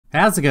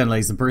How's it going,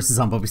 ladies and bruises?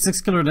 I'm Bobby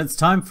Sixkilla, and it's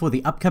time for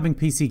the upcoming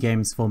PC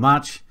games for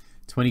March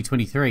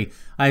 2023.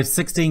 I have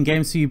 16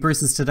 games for you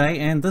bruises today,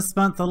 and this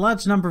month a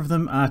large number of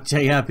them are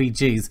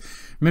JRPGs.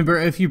 Remember,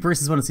 if you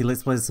bruises want to see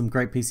Let's Plays of some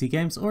great PC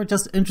games, or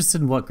just interested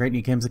in what great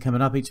new games are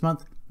coming up each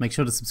month, make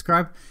sure to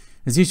subscribe.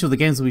 As usual, the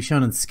games will be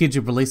shown in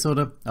scheduled release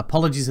order.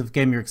 Apologies if a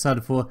game you're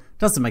excited for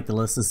doesn't make the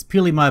list. This is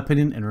purely my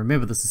opinion, and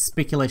remember, this is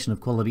speculation of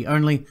quality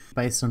only,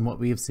 based on what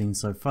we have seen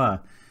so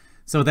far.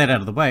 So with that out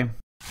of the way,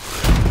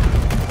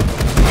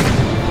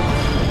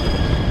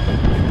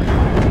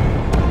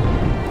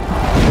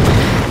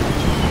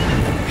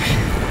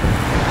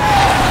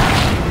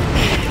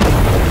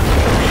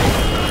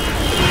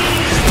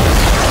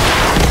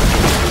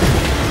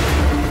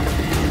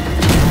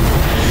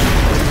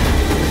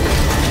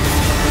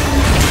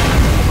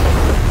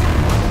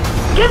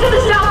 get to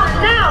the shop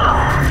now!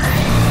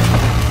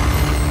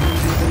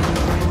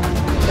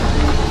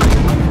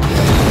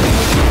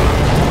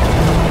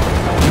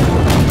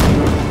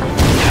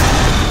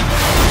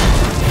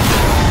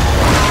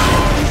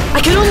 I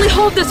can only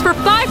hold this for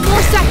 5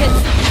 more seconds!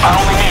 I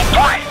only need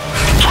 3,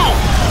 2,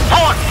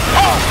 1,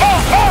 4,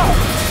 4,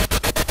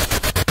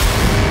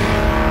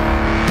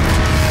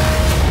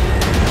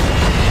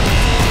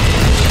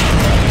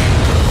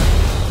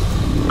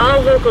 4!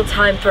 All local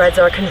time threads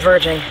are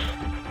converging.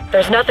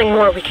 There's nothing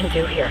more we can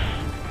do here.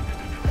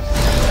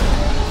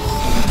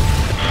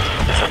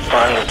 Is it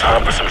finally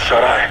time for some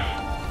shut-eye?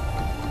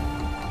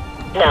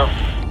 No.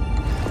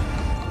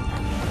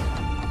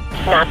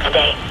 Not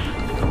today.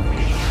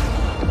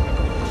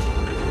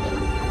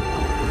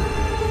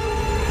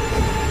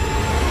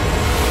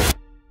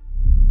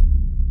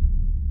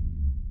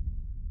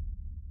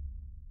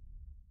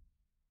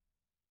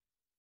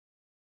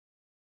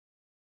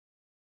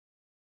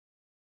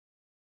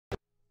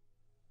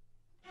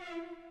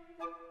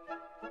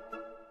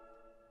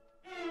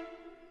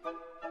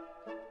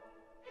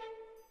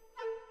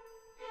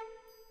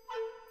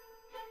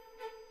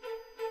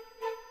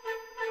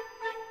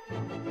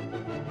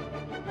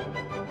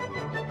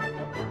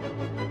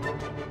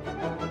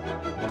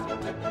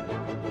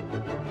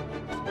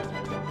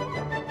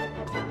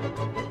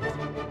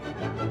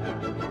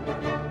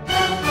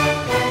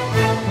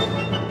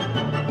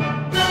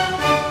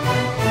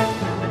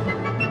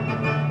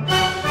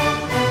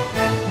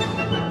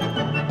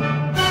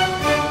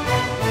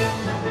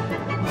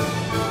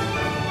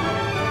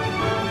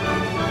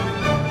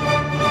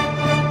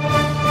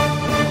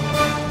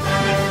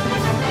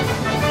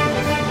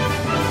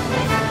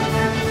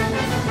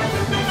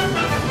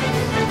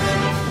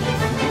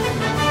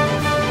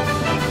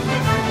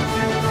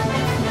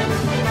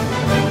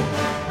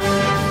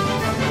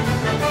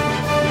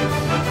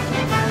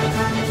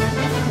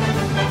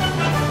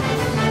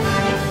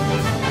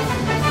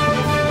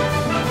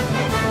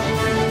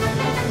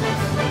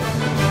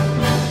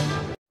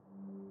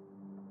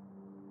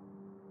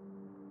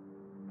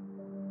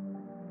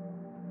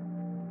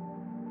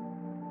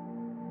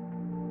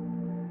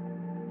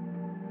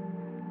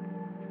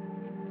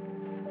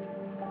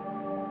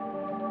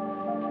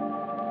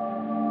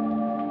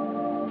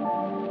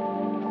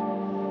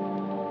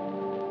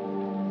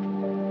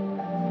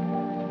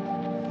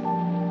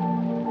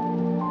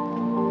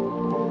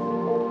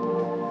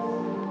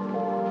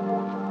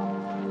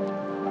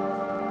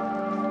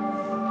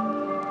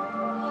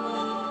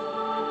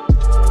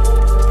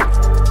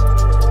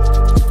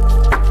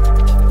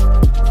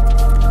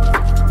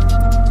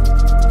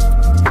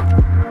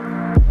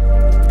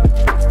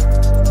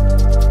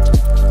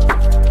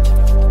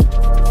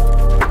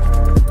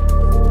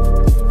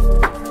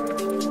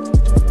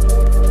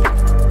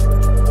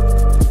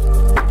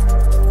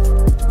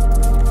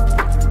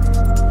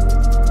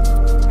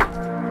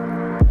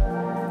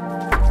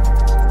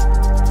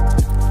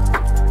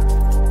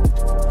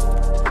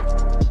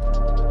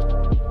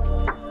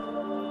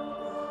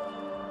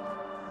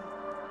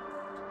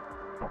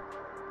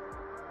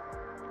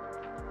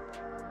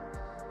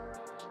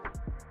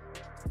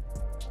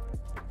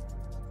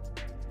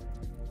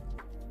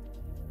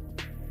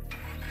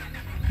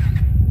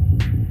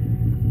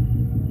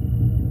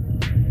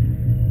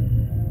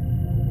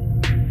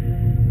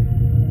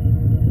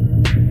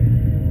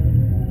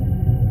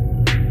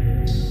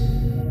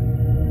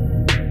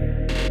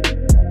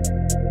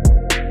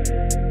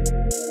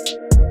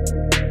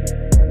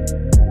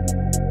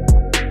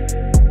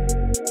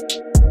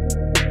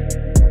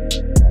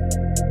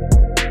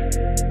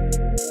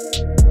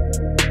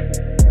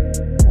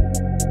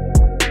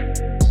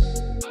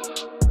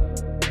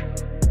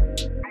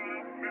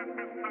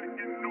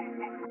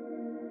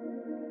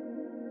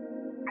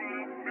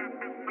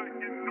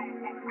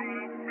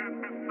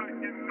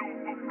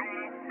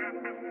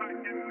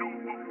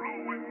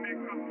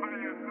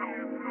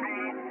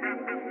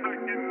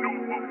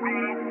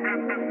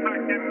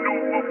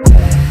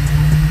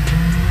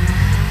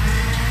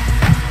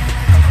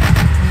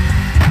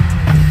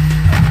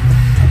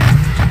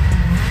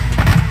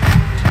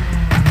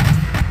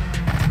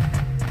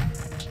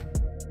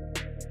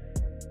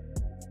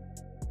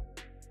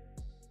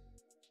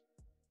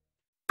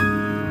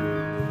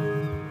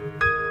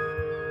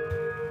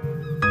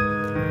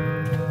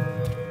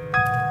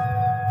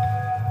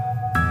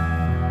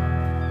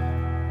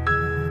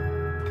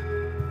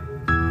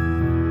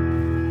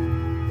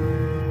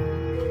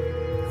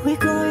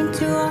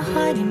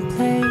 hiding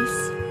place,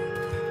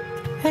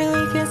 and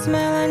we can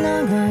smell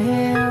another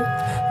air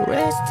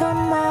rest on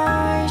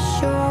my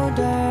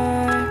shoulder.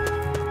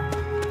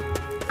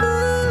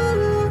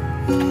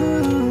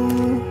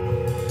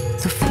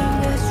 The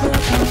fingers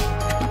rocking,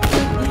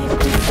 beneath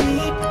the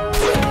feet,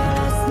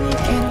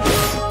 sneaking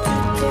to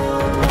the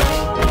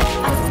light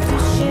after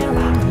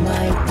sharing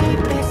my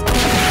deepest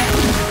pain.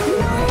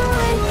 No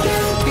one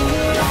can be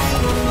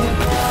hiding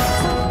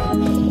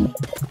me.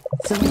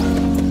 The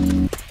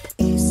moon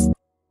is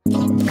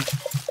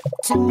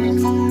to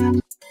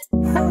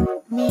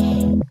hold me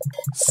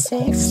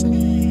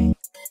safely,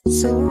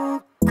 so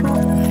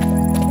good.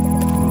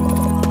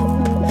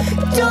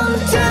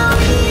 Don't tell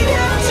me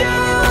that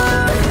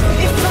you're,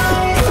 if I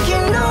ask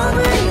you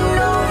over and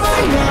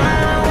over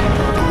now.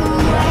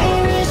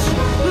 Irish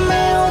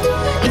melt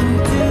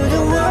into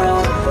the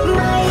world,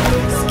 my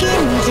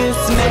skin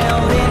just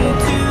melt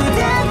into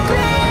the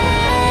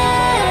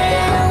ground,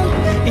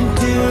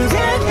 into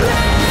the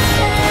ground.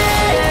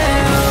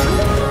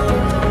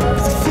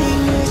 The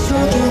fingers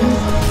rocking,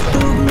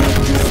 put me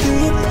to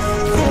sleep,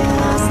 they're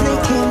lost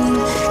licking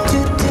to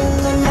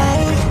the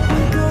light.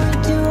 We're going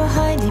to a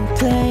hiding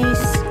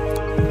place,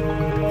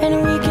 and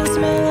we can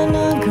smell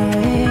another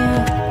air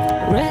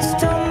rest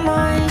on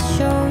my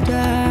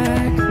shoulder.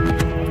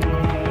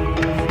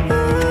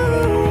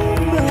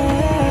 Ooh, yeah.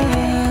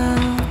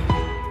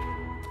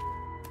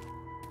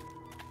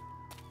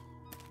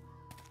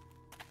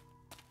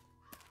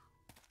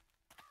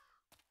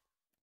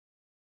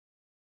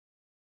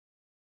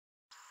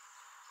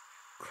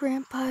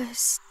 Grandpa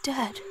is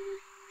dead.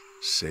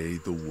 Say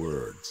the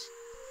words.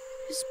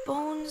 His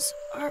bones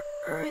are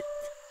earth.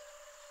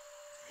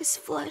 His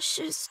flesh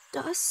is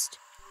dust.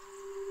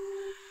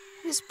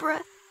 His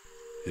breath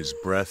His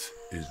breath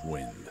is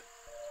wind.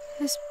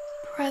 His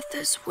breath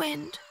is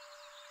wind.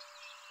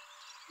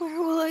 Where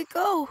will I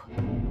go?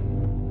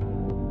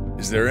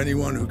 Is there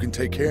anyone who can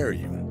take care of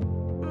you?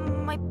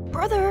 My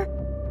brother.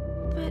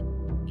 But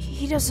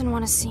he doesn't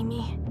want to see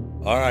me.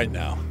 All right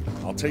now,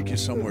 I'll take you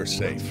somewhere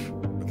safe.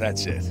 But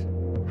that's it.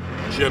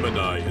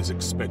 Gemini is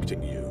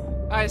expecting you.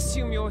 I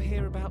assume you're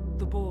here about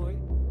the boy?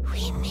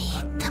 We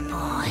need the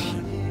boy.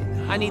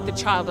 I need the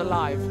child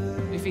alive.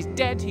 If he's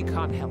dead, he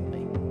can't help me.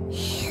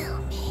 Heal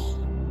me.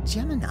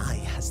 Gemini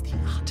has the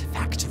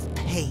artifact of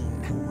pain,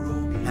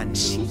 and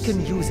she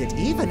can use it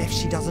even if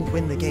she doesn't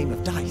win the game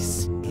of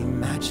dice.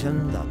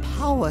 Imagine the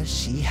power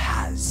she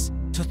has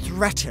to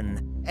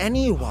threaten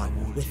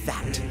anyone with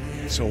that.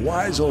 So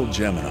why is old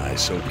Gemini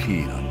so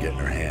keen on getting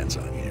her hands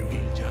on you?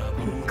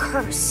 I'm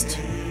cursed.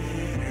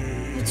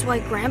 That's why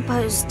Grandpa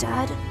is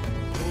dead.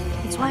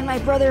 That's why my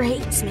brother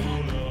hates me.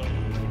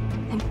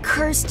 I'm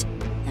cursed,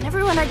 and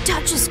everyone I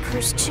touch is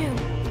cursed too.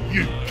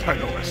 You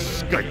cannot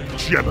escape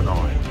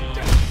Gemini.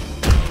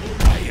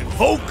 I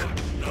invoke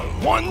the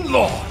one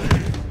law.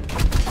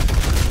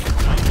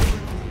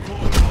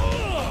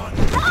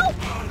 No!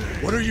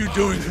 What are you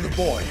doing to the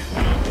boy?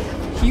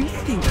 You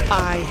think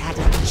I had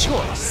a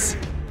choice?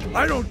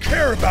 I don't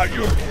care about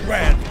your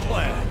grand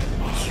plan.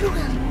 You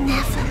will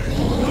never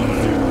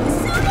leave.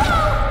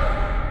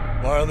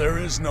 While there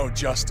is no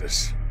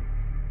justice,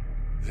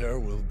 there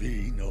will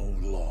be no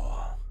law.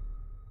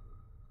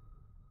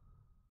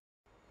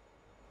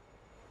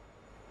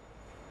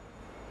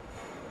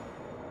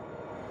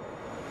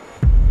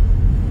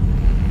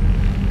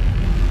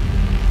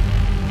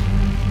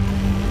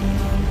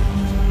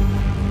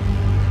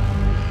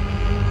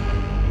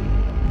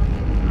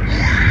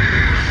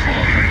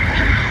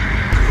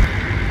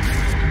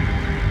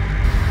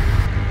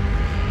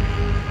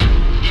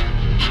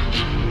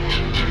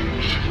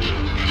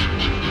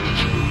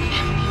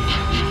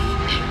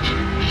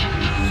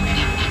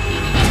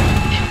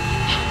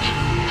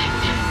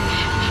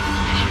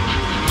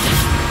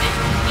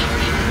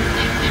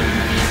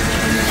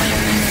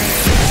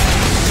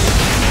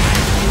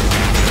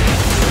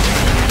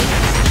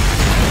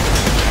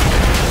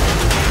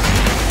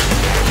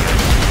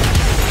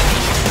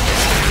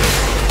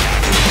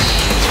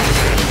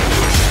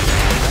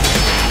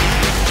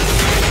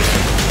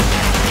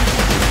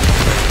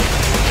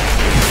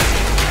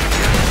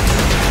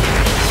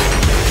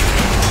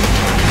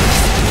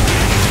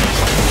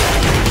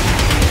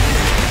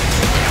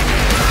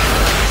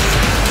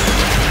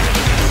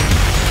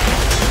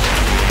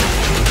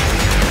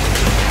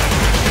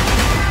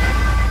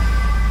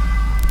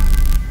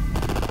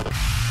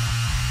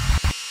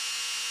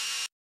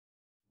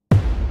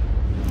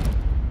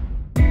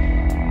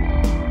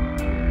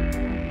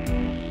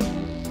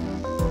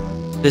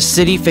 This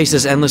city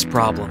faces endless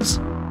problems,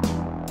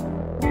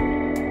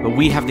 but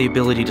we have the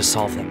ability to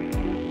solve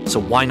them, so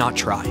why not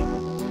try?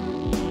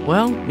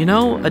 Well, you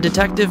know, a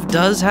detective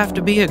does have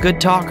to be a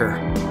good talker.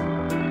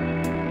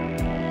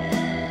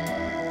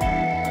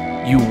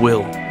 You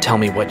will tell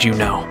me what you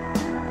know.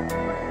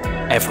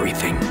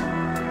 Everything.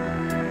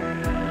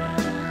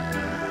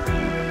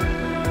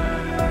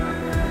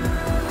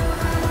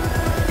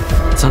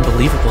 It's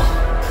unbelievable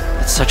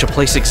that such a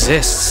place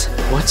exists.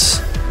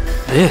 What's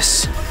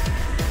this?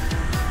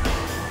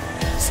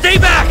 Stay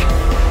back!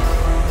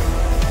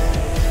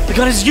 The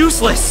gun is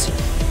useless!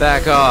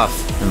 Back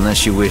off,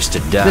 unless you wish to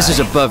die. This is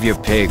above your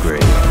pay grade.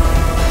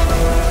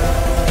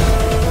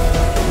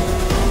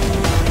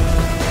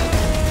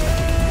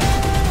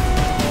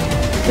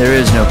 There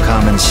is no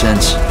common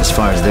sense as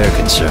far as they're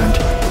concerned.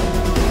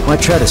 Why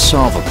try to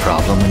solve a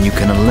problem when you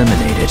can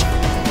eliminate it?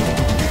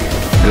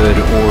 Good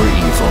or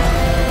evil,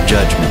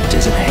 judgment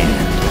is at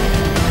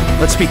hand.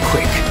 Let's be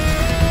quick.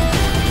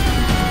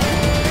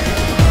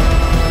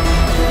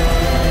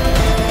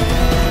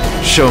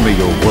 Show me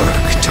your work,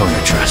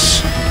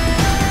 Tonatras.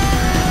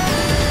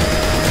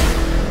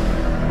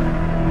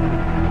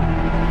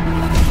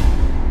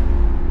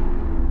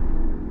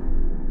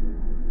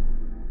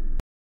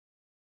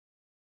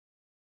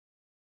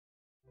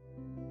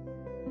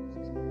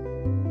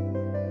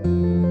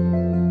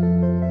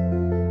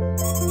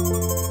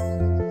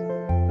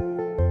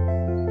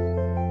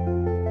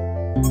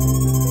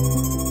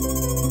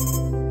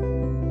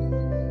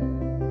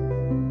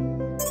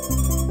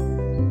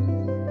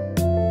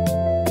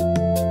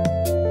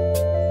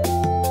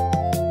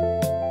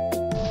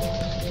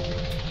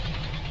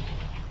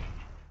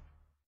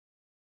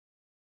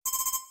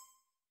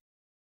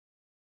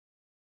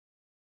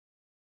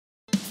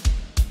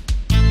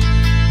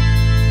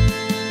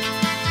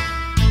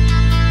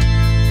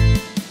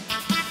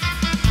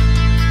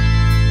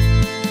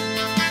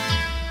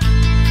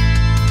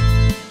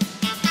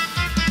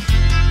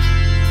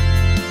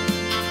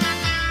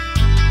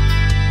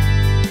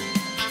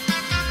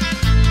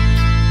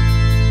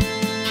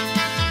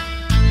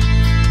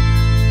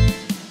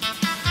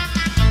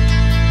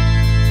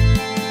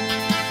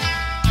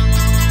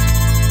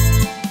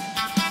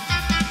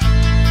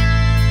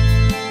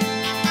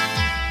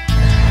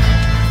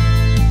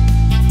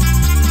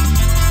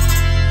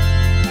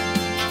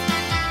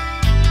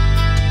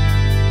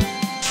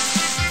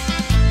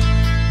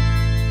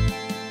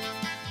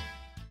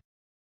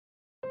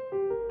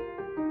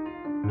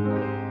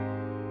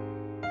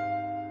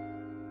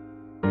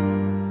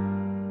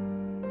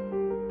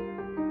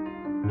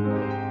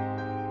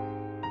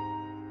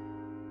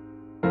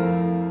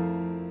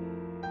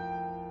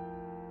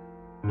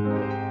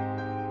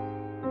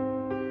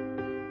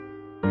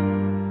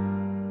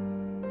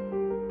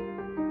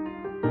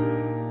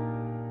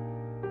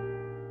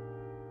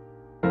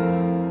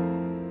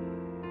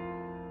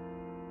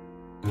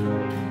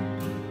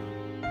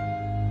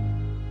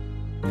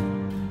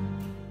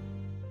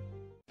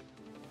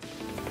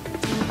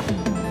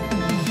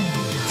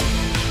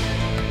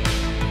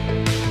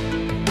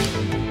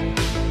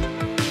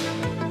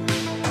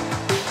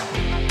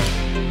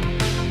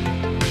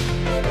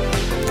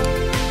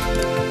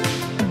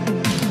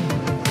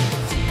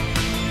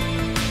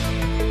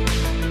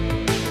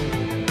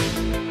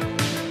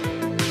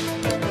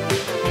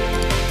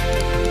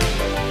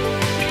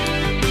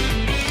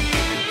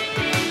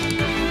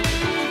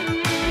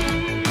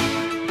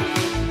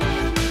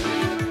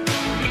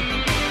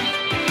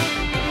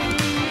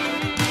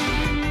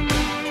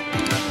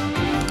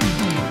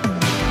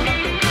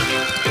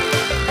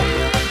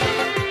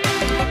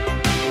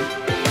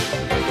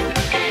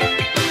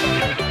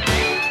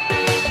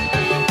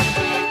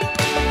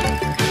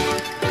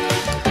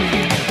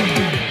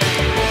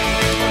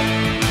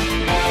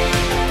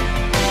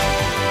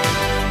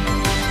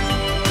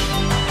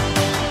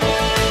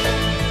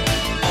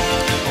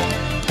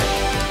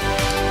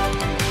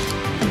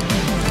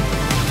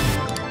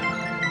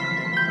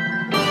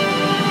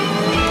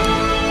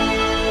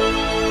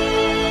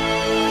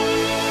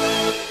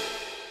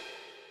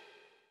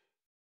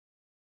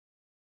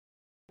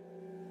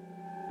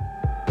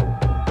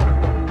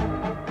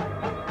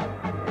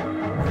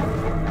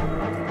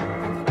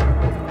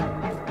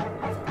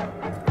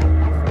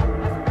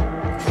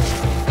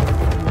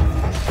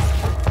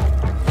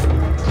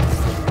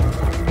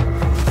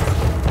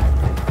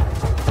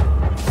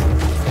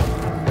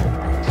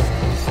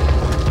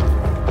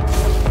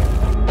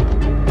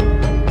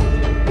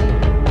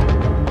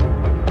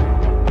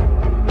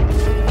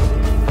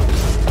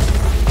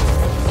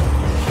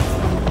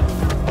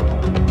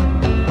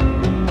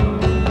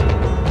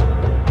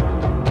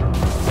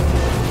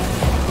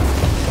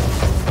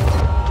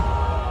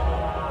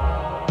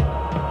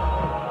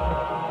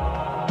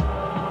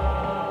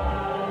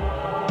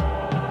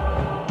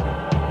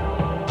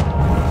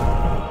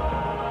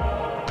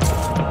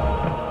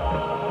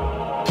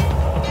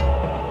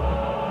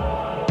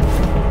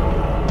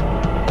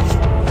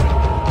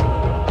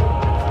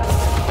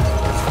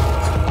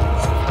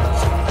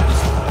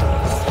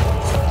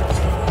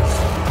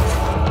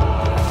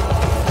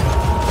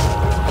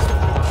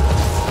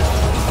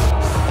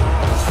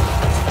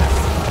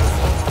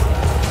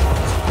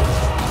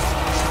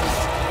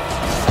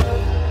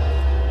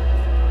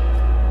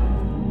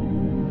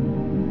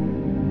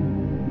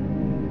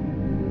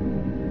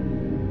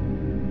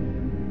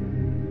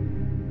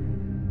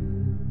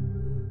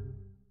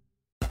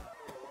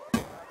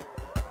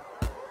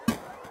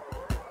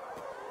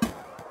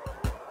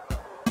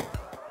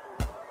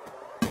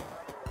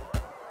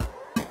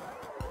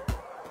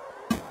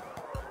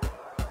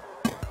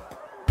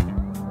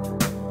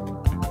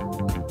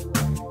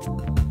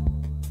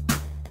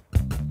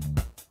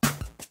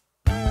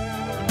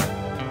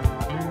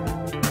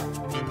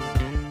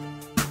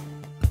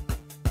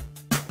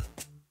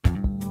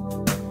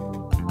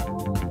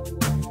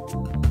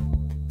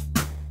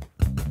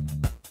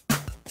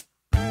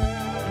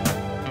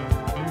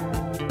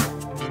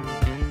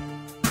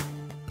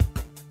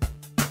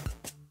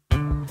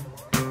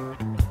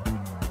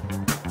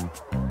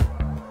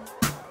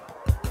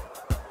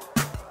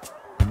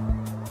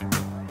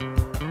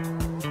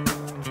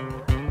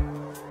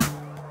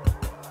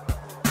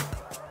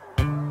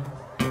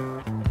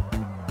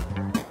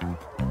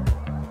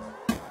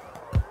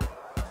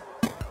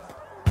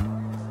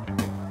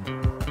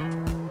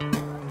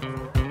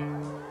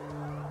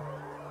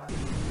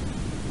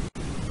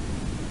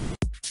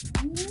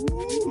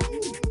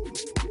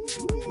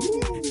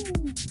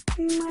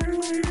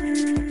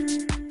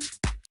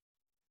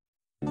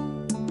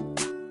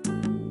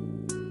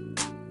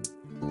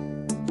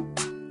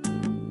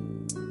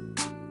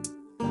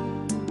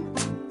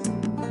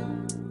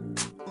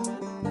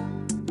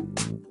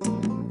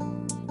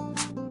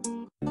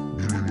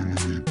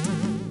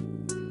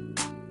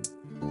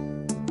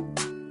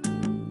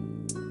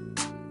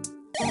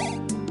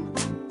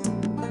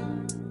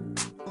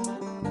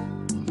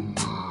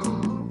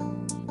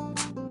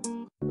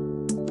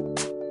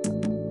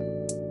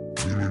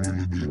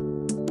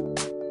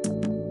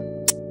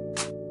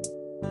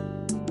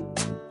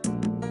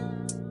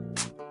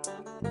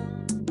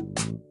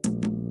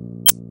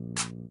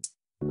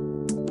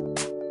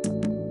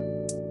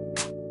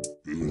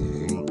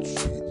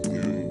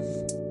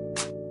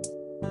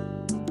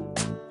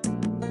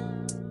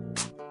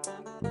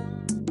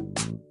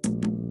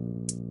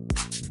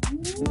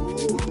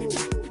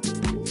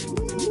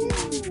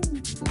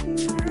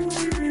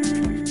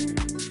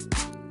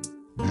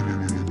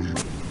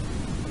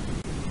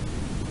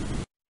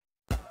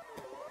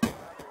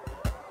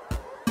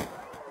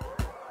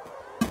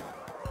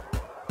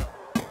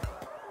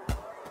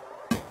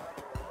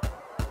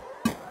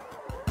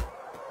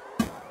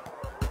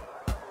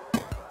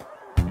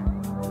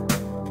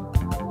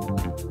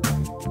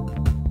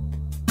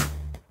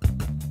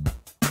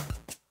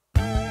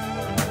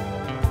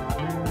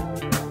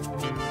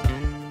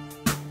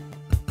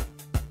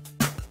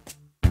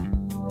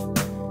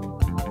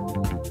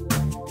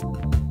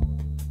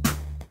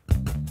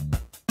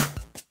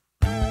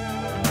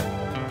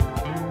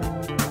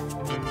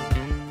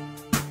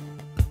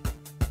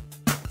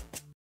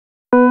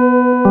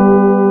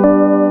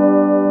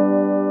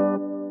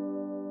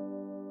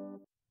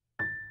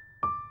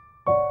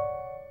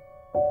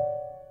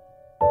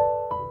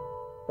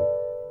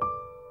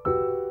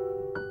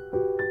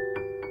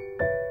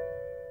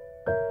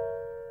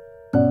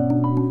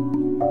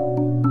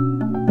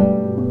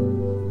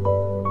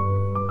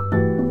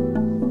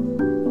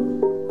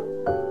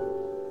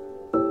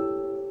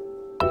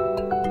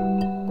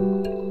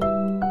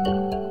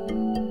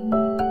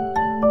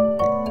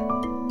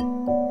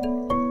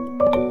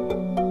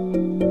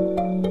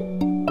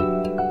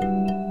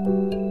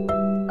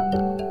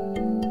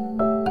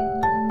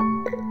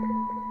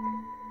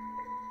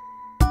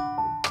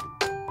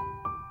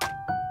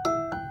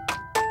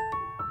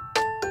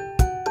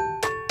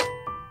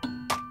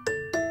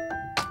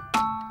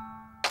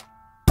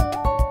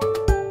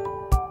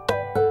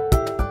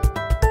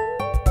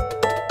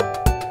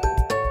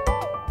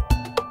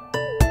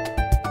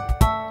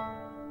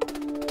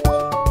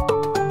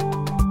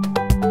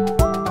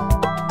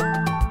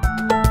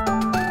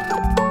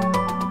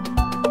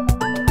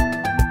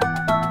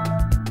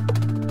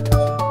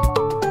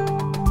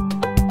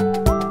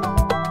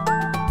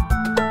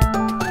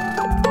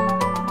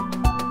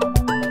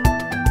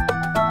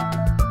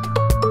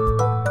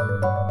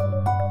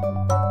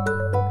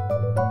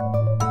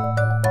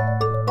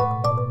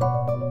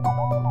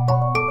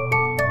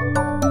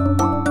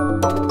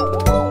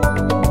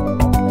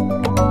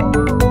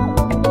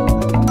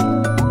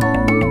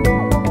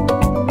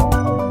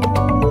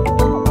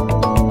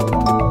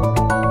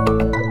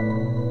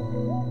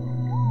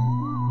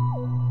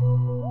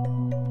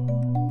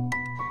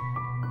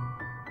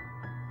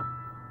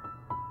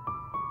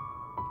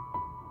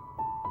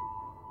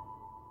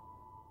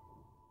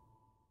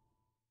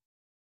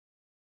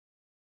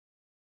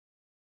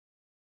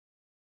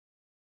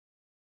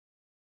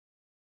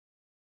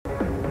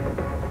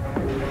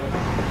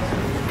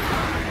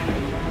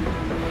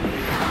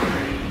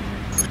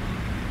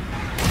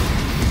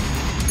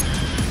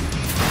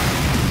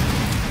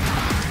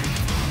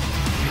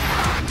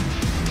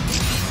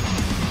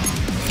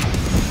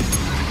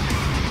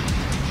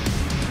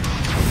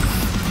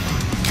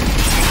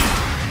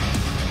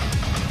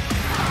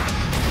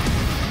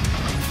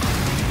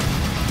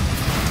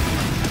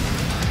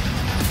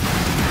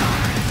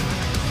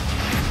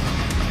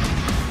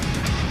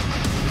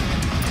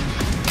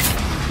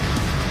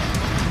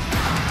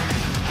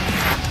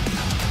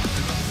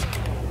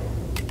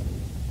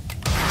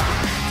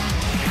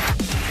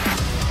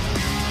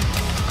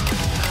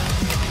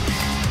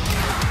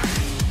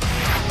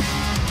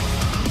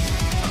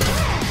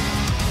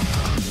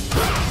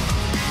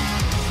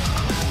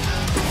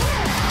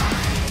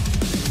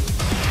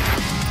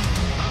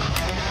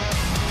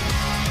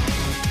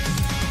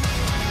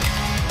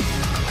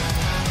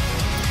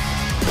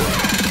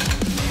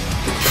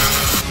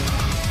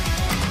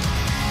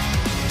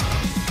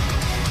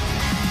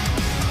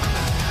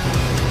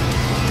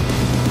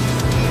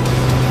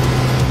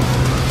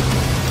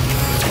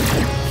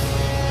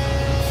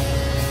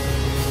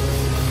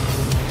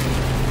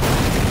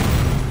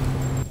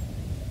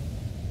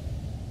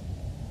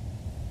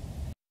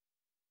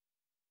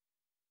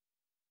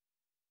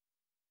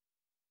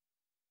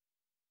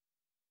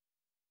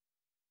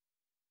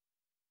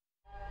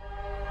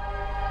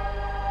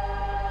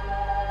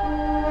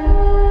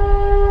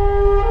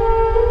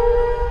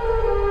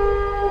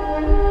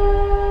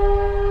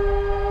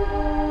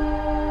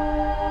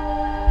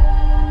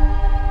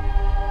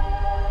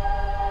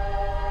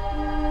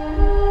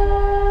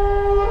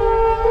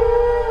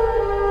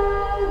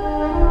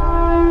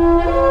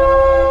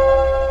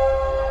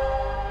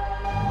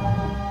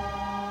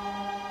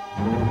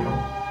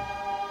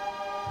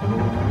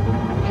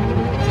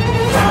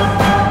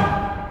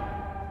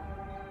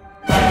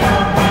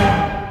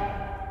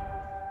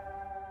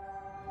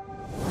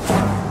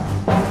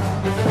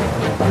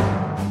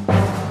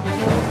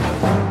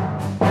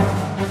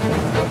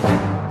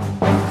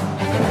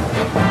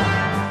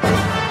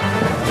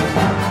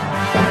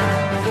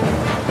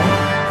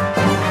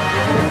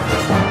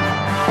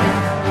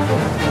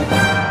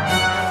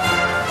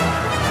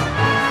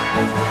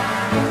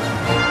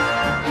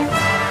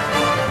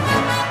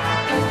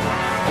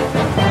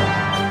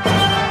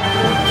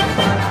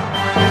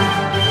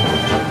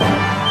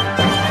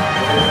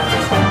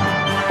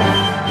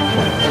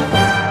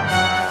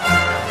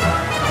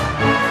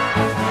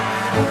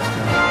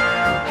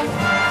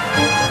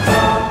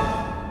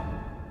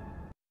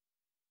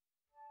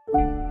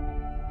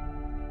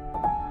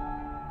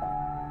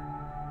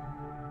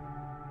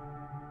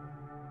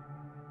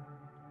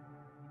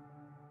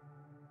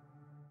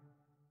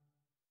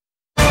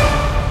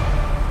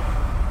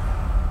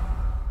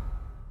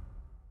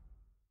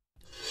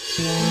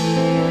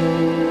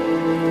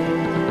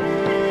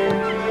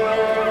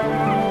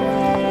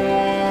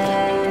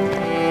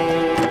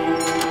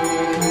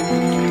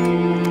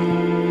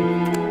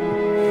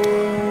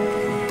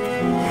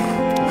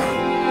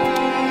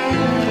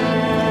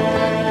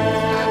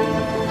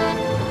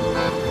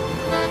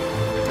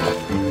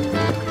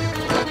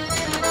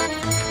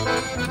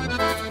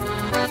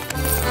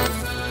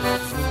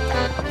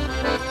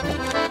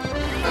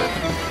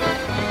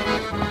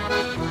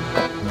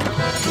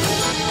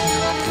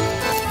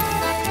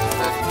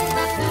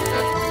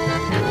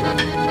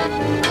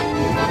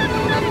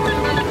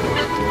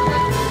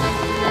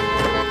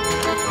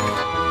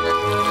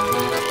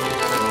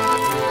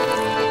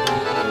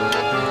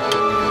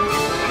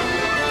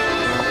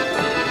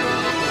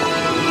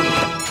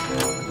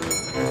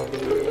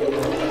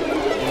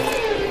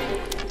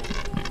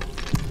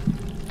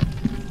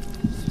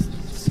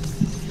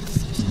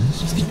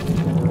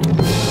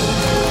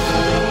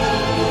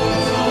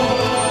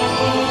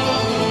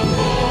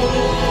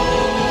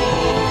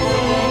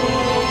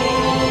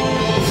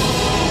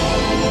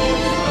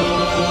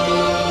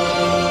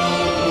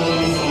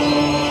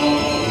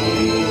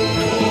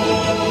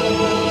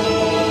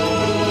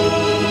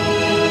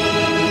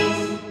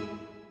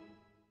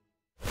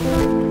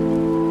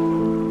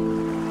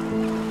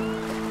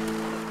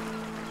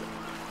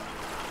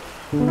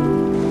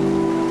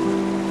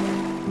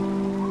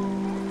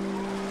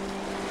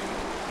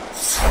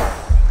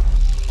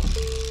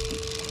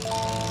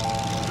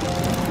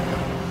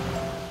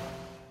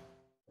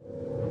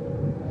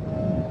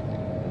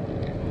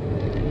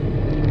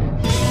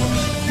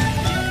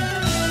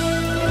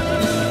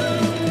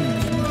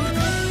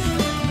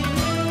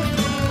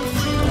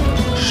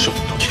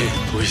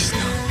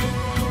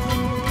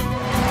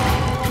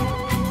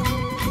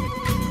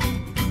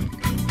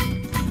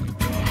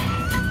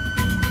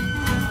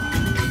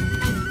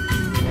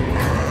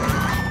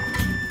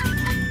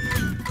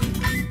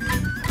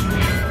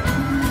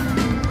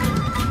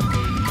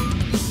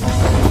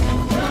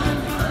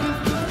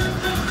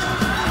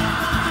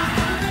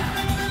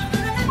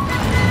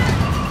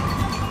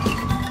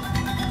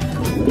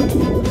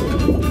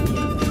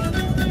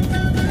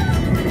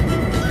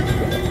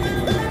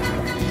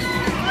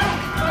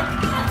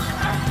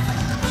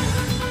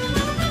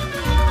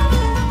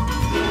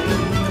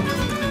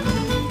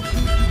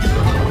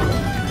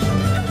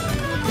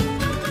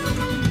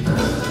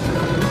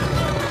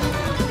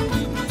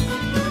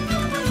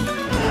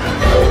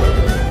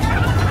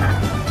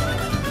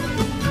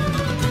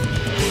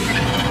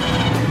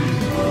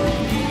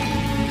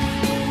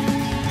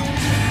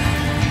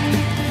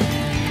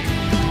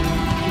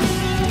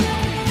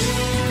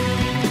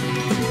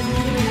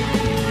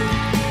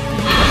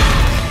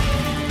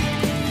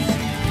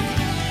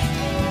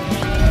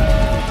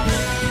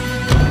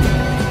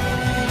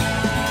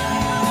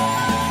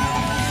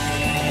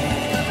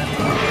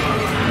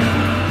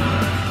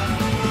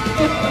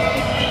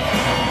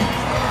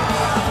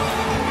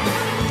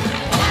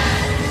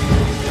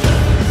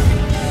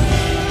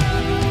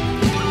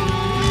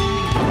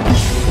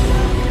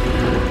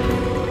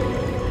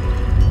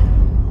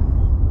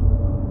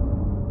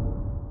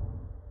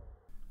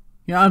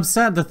 Yeah, I'm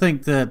sad to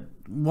think that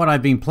what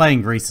I've been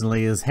playing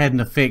recently has had an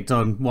effect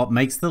on what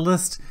makes the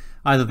list.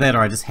 Either that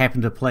or I just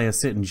happen to play a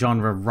certain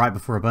genre right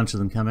before a bunch of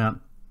them come out.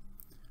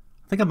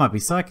 I think I might be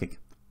psychic.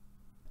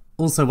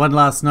 Also, one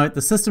last note,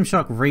 the System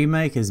Shock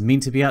remake is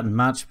meant to be out in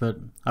March, but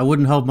I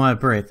wouldn't hold my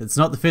breath. It's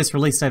not the first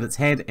release date it's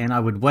had, and I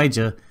would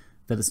wager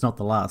that it's not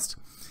the last.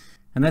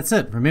 And that's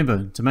it.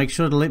 Remember to make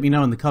sure to let me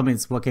know in the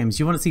comments what games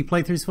you want to see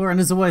playthroughs for, and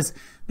as always,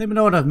 let me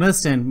know what I've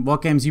missed and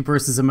what games you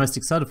Bruces are most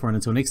excited for. And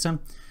until next time,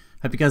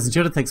 hope you guys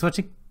enjoyed it. Thanks for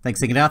watching. Thanks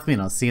for hanging out with me,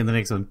 and I'll see you in the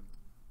next one.